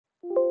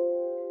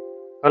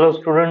Hello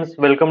students,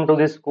 welcome to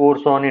this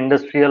course on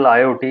industrial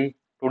IoT.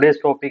 Today's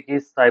topic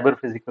is cyber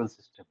physical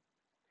system.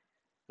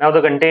 Now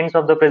the contents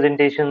of the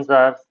presentations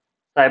are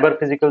cyber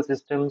physical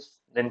systems,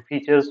 then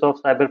features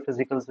of cyber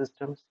physical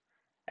systems,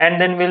 and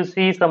then we'll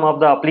see some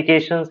of the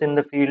applications in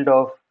the field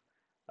of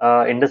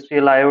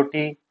industrial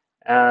IoT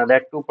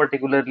that too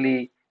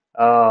particularly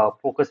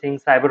focusing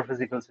cyber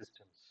physical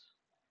systems.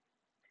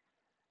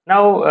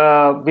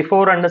 Now,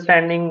 before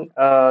understanding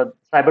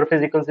cyber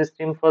physical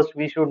system, first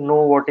we should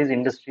know what is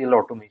industrial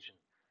automation,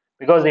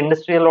 because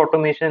industrial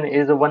automation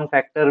is the one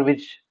factor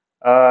which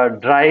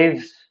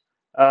drives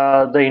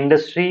the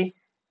industry,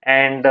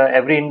 and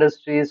every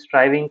industry is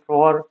striving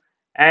for.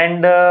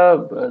 And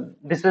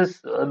this is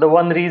the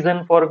one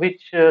reason for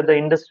which the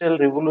industrial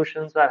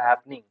revolutions are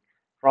happening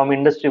from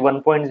industry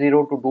 1.0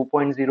 to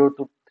 2.0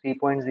 to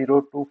 3.0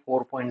 to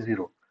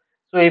 4.0.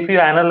 So if you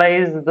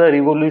analyze the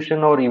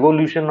revolution or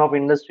evolution of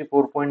industry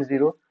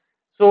 4.0,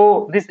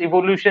 so this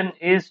evolution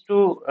is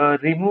to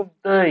remove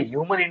the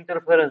human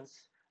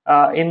interference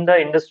in the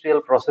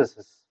industrial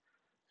processes.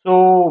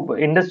 So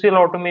industrial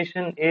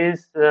automation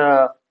is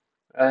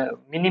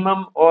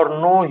minimum or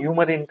no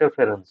human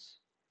interference,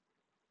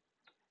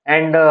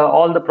 and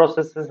all the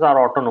processes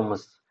are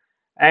autonomous.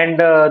 And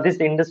this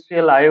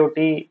industrial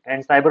IoT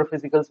and cyber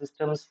physical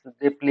systems,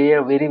 they play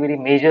a very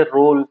major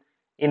role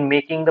in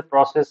making the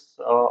process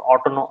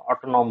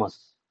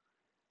autonomous.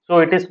 So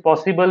it is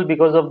possible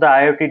because of the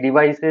IoT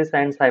devices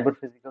and cyber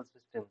physical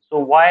systems. So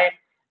why,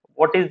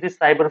 what is this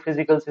cyber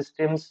physical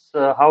systems,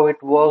 how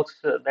it works,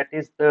 that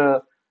is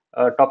the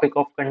topic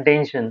of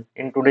contention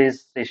in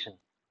today's session.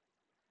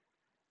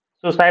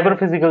 So cyber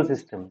physical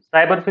systems.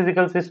 Cyber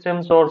physical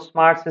systems or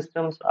smart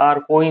systems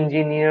are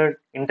co-engineered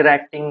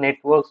interacting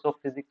networks of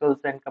physical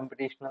and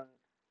computational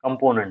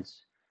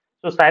components.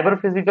 So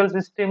cyber physical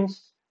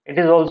systems, it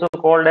is also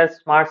called as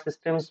smart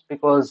systems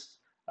because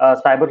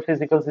cyber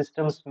physical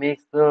systems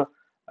makes the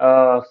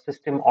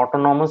system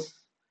autonomous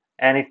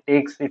and it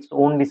takes its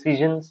own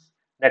decisions.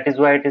 That is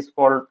why it is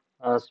called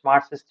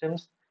smart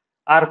systems.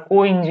 Are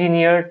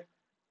co-engineered,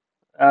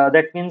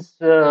 that means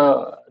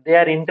they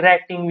are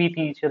interacting with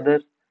each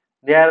other.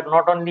 They are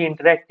not only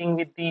interacting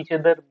with each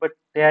other, but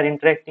they are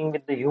interacting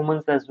with the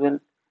humans as well.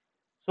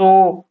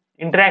 So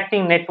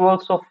interacting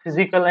networks of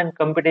physical and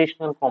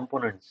computational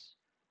components.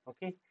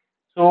 Okay,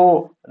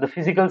 so the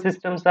physical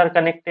systems are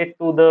connected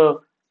to the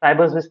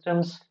cyber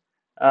systems,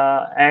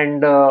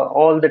 and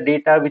all the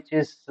data which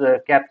is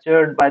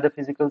captured by the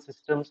physical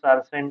systems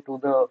are sent to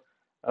the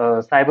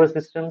cyber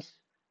systems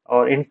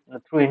or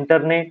through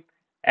internet.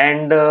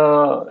 And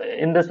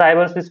in the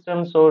cyber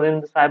systems or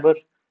in the cyber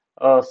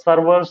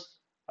servers,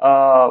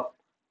 uh,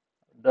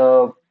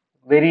 the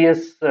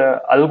various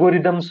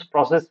algorithms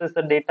processes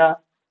the data,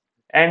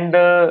 and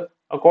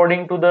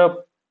according to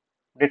the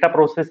data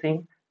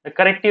processing, the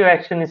corrective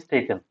action is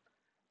taken.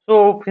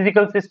 So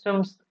physical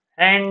systems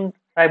and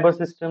cyber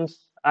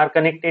systems are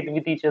connected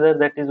with each other.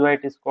 That is why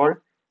it is called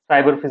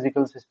cyber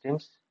physical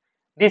systems.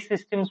 These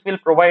systems will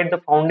provide the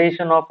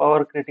foundation of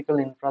our critical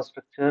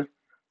infrastructure,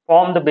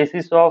 form the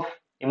basis of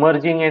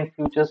emerging and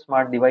future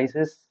smart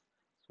devices,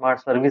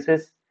 smart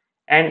services,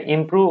 and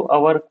improve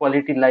our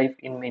quality life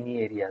in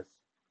many areas.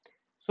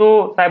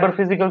 So cyber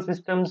physical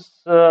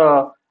systems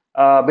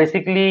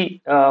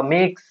basically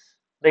makes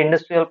the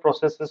industrial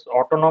processes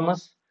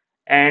autonomous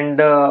and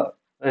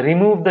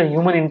remove the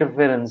human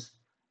interference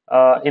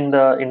in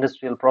the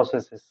industrial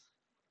processes.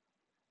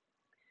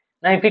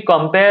 Now, if we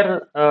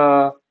compare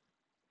the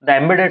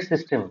embedded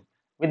system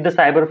with the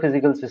cyber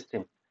physical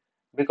system,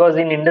 because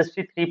in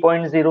industry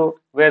 3.0,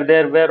 where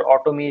there were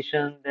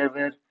automation, there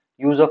were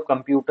use of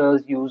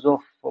computers, use of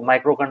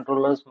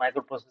microcontrollers,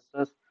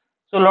 microprocessors,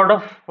 so a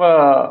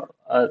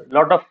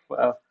lot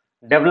of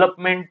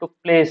development took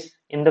place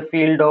in the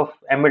field of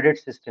embedded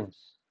systems.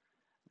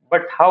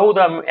 But how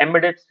the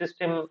embedded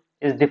system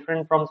is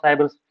different from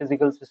cyber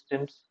physical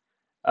systems,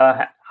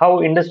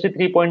 how industry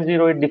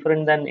 3.0 is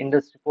different than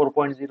industry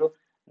 4.0,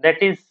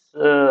 that is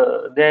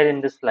there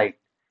in this slide.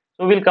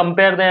 So we'll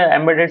compare the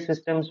embedded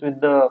systems with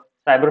the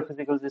cyber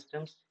physical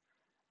systems.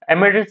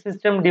 Embedded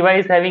system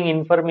device having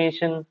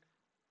information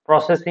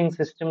processing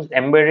systems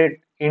embedded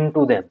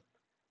into them.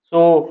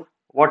 So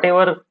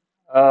whatever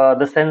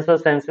the sensor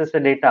senses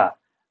the data,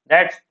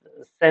 that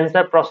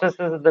sensor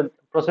processes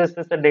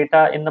the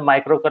data in the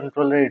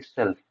microcontroller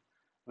itself.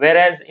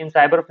 Whereas in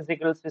cyber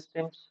physical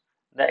systems,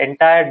 the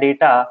entire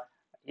data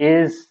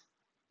is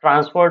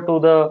transferred to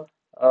the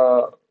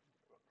uh,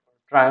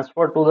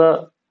 transferred to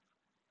the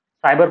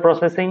cyber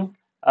processing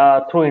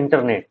through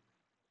internet.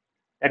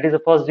 That is the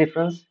first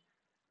difference.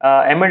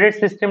 Embedded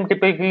system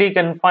typically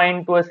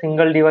confined to a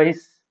single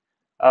device.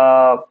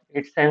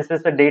 It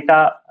senses the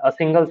data, a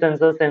single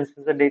sensor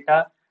senses the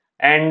data,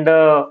 and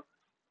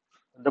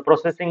the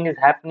processing is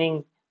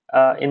happening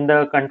in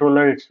the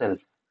controller itself.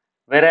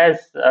 Whereas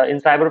in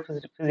cyber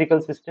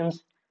physical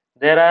systems,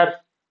 there are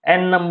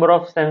n number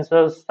of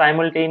sensors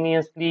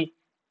simultaneously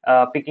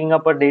picking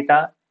up a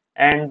data,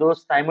 and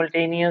those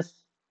simultaneous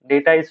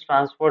data is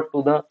transferred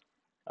to the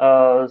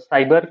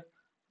cyber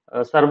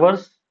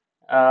servers,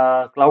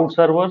 cloud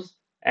servers,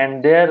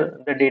 and there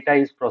the data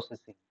is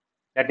processing.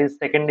 That is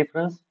second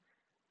difference.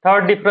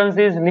 Third difference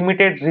is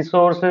limited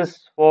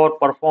resources for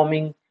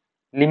performing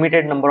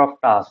limited number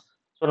of tasks.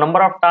 So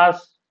number of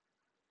tasks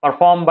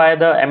performed by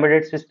the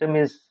embedded system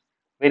is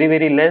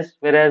very less,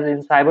 whereas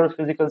in cyber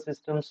physical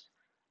systems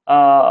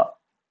uh,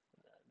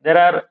 there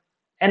are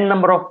n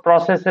number of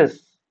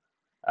processes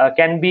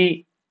can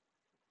be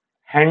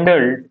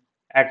handled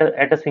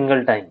at a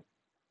single time.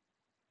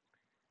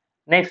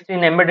 Next,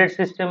 in embedded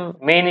system,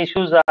 main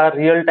issues are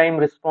real-time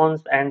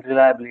response and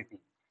reliability.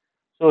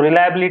 So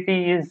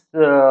reliability is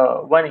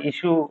one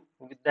issue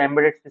with the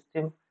embedded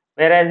system,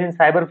 whereas in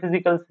cyber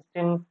physical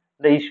system,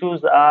 the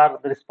issues are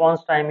the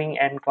response timing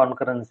and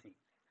concurrency.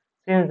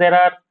 Since there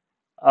are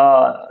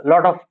a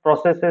lot of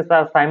processes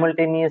are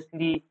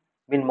simultaneously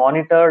been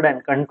monitored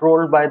and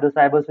controlled by the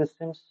cyber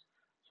systems,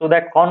 so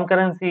that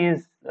concurrency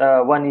is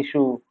one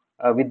issue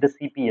with the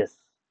CPS.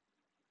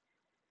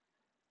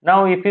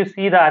 Now, if you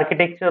see the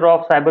architecture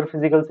of cyber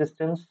physical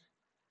systems,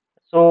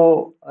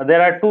 so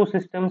there are two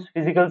systems: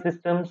 physical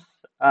systems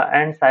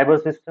and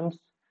cyber systems.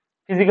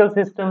 Physical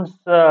systems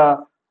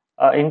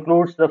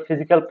includes the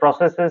physical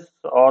processes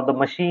or the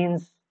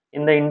machines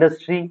in the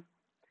industry.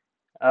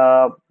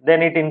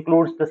 Then it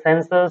includes the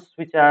sensors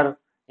which are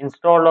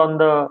installed on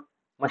the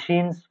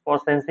machines for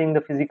sensing the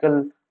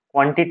physical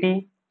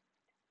quantity.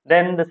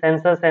 Then the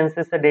sensor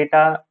senses the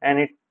data, and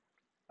it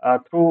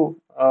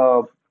through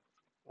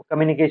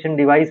communication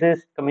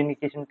devices,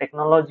 communication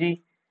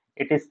technology,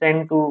 it is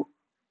sent to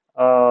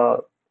uh,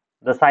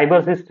 the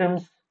cyber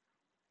systems,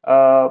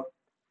 uh,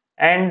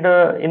 and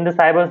in the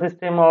cyber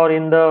system or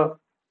in the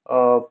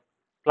uh,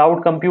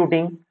 cloud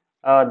computing,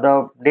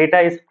 the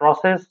data is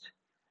processed,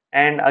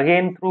 and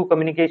again through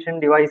communication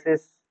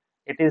devices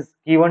it is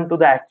given to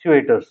the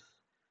actuators,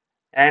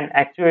 and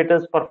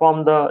actuators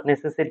perform the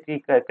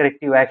necessary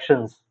corrective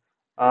actions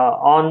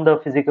on the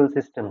physical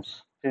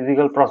systems,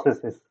 physical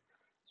processes.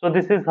 So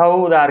this is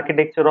how the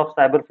architecture of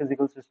cyber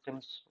physical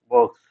systems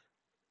works.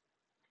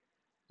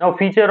 Now,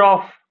 feature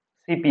of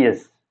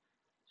CPS.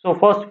 So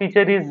first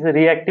feature is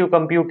reactive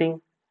computing.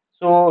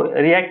 So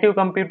reactive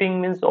computing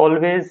means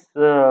always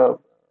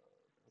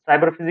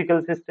cyber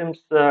physical systems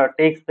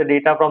takes the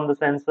data from the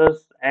sensors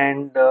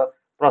and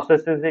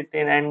processes it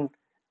in and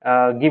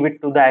give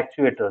it to the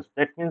actuators.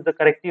 That means the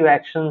corrective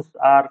actions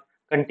are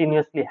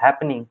continuously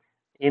happening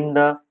in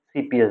the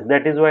CPS.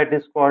 That is why it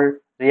is called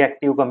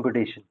reactive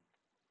computation.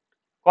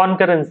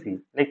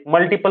 Concurrency, like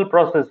multiple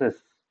processes,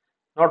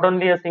 not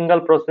only a single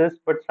process,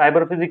 but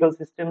cyber physical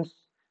systems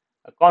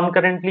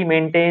concurrently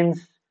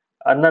maintains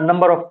the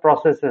number of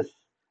processes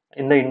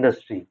in the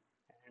industry.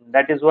 And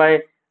that is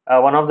why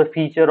one of the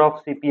feature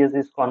of CPS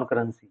is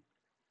concurrency.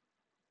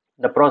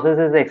 The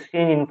processes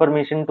exchange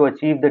information to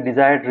achieve the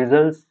desired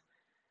results,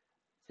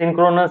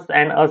 synchronous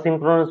and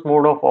asynchronous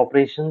mode of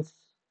operations.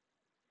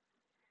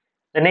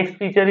 The next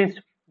feature is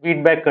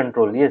feedback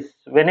control. Yes,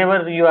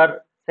 whenever you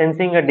are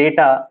sensing a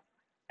data,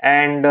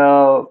 and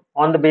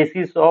on the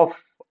basis of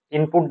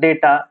input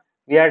data,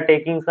 we are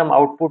taking some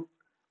output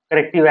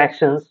corrective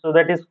actions. So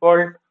that is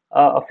called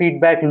a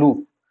feedback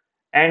loop.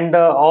 And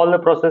all the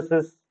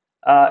processes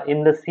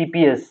in the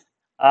CPS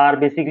are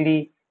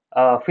basically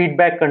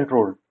feedback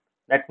controlled.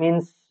 That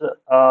means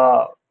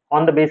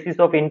on the basis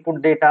of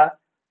input data,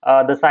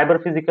 the cyber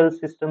physical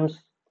systems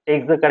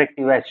takes the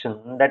corrective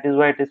action. That is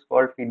why it is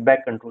called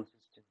feedback control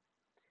system.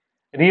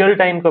 Real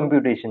time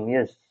computation,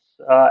 yes.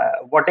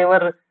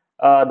 Whatever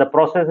the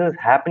processes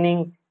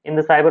happening in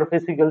the cyber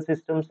physical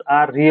systems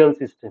are real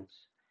systems.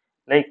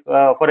 Like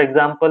for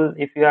example,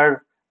 if you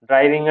are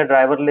driving a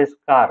driverless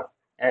car,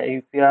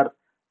 if you are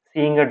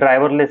seeing a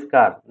driverless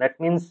car, that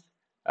means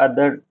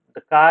the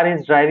car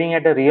is driving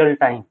at a real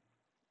time.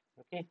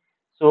 Okay,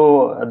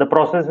 so the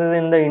processes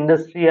in the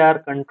industry are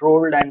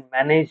controlled and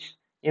managed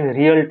in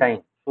real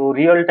time. So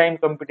real time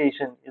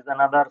computation is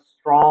another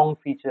strong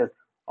feature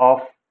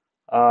of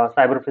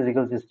cyber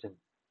physical system.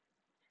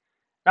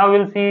 Now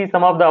we'll see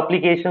some of the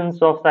applications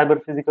of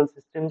cyber physical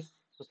systems.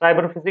 So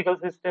cyber physical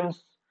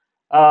systems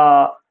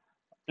uh,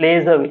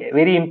 plays a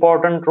very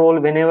important role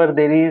whenever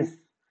there is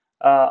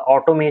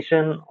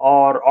automation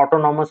or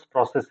autonomous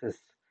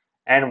processes.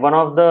 And one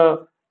of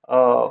the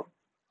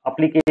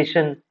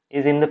application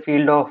is in the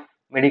field of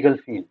medical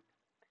field.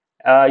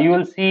 You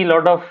will see a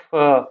lot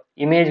of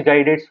image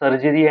guided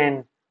surgery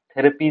and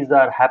therapies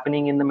are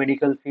happening in the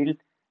medical field,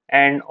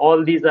 and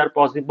all these are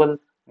possible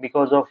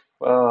because of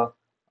uh,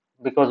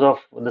 because of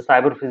the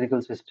cyber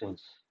physical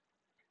systems.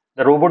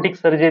 The robotic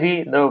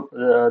surgery,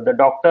 the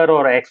doctor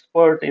or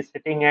expert is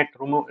sitting at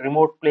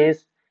remote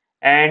place,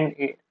 and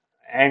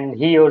and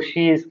he or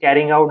she is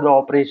carrying out the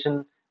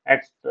operation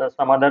at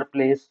some other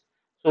place.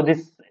 So uh,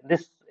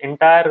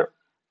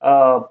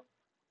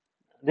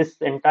 this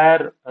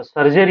entire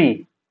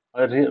surgery,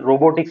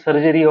 robotic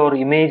surgery or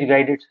image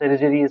guided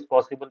surgery is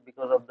possible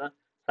because of the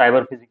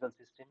cyber physical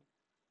system.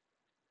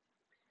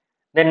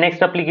 Then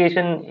next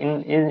application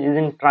is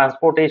in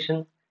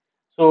transportation.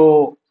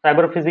 So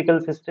cyber physical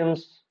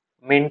systems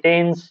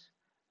maintains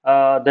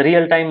the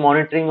real time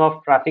monitoring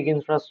of traffic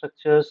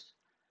infrastructures,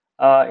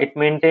 It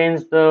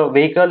maintains the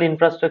vehicle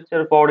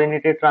infrastructure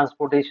coordinated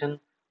transportation.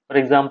 For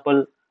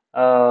example,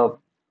 uh,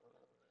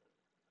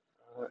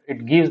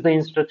 it gives the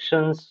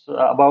instructions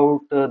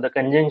about the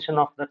conjunction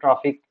of the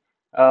traffic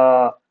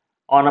uh,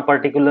 on a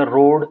particular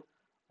road,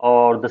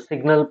 or the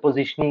signal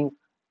positioning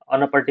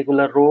on a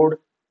particular road.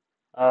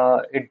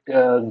 It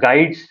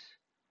guides,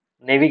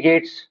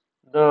 navigates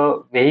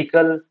the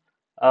vehicle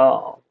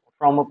uh,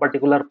 from a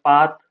particular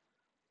path.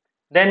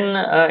 Then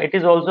it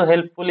is also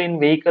helpful in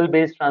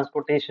vehicle-based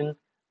transportation,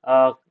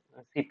 uh,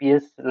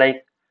 CPS,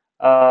 like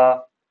uh,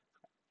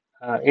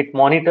 it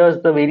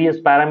monitors the various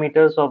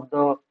parameters of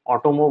the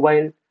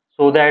automobile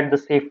so that the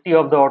safety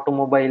of the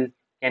automobile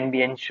can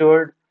be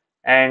ensured,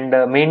 and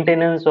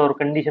maintenance or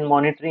condition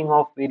monitoring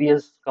of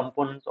various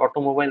components,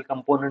 automobile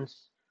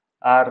components,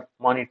 are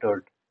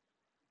monitored.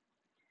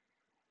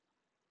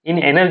 In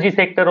energy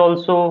sector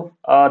also,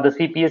 the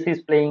CPS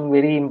is playing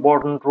very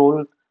important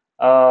role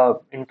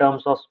in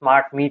terms of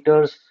smart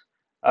meters,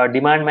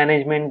 demand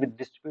management with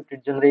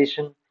distributed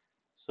generation.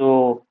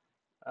 So,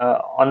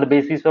 on the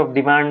basis of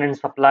demand and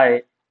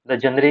supply, the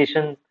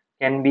generation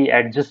can be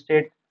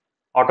adjusted,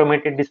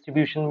 automated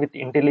distribution with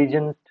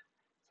intelligent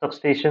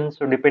substations.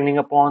 So, depending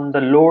upon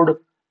the load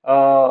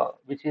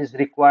which is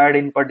required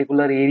in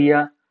particular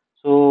area,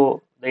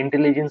 so the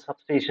intelligent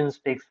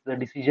substations takes the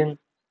decision.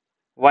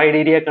 Wide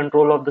area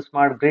control of the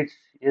smart grids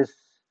is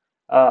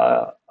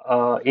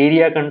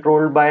area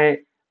controlled by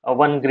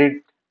one grid.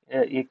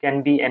 It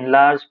can be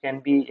enlarged, can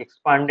be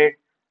expanded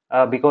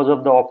because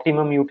of the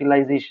optimum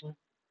utilization.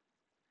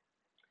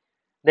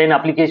 Then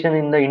application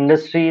in the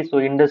industry. So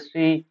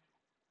industry,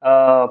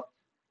 uh,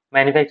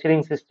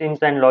 manufacturing systems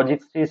and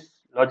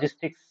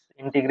logistics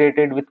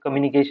integrated with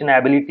communication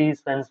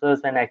abilities,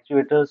 sensors and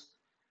actuators,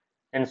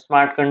 and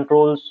smart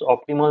controls,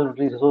 optimal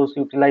resource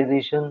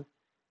utilization,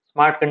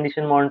 smart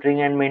condition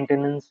monitoring and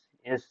maintenance.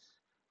 Is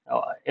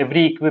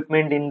every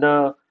equipment in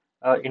the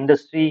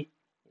industry,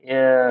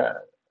 uh,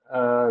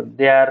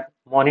 they are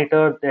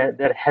monitored,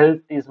 their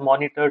health is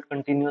monitored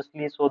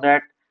continuously so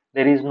that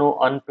there is no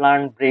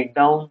unplanned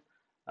breakdown,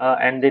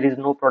 and there is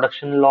no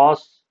production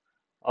loss,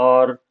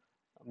 or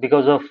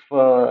because of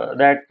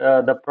that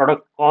the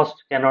product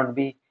cost cannot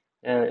be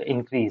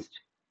increased.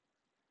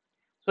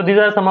 So these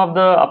are some of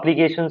the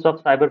applications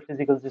of cyber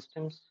physical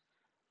systems.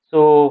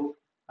 So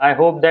I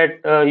hope that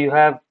you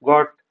have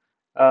got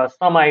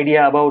some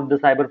idea about the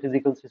cyber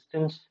physical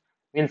systems.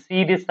 We'll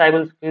see these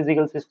cyber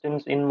physical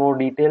systems in more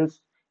details.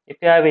 If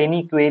you have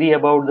any query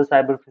about the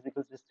cyber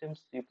physical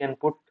systems, you can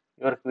put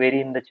your query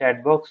in the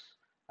chat box.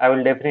 I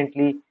will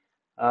definitely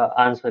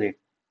answer it.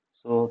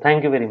 So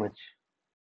thank you very much.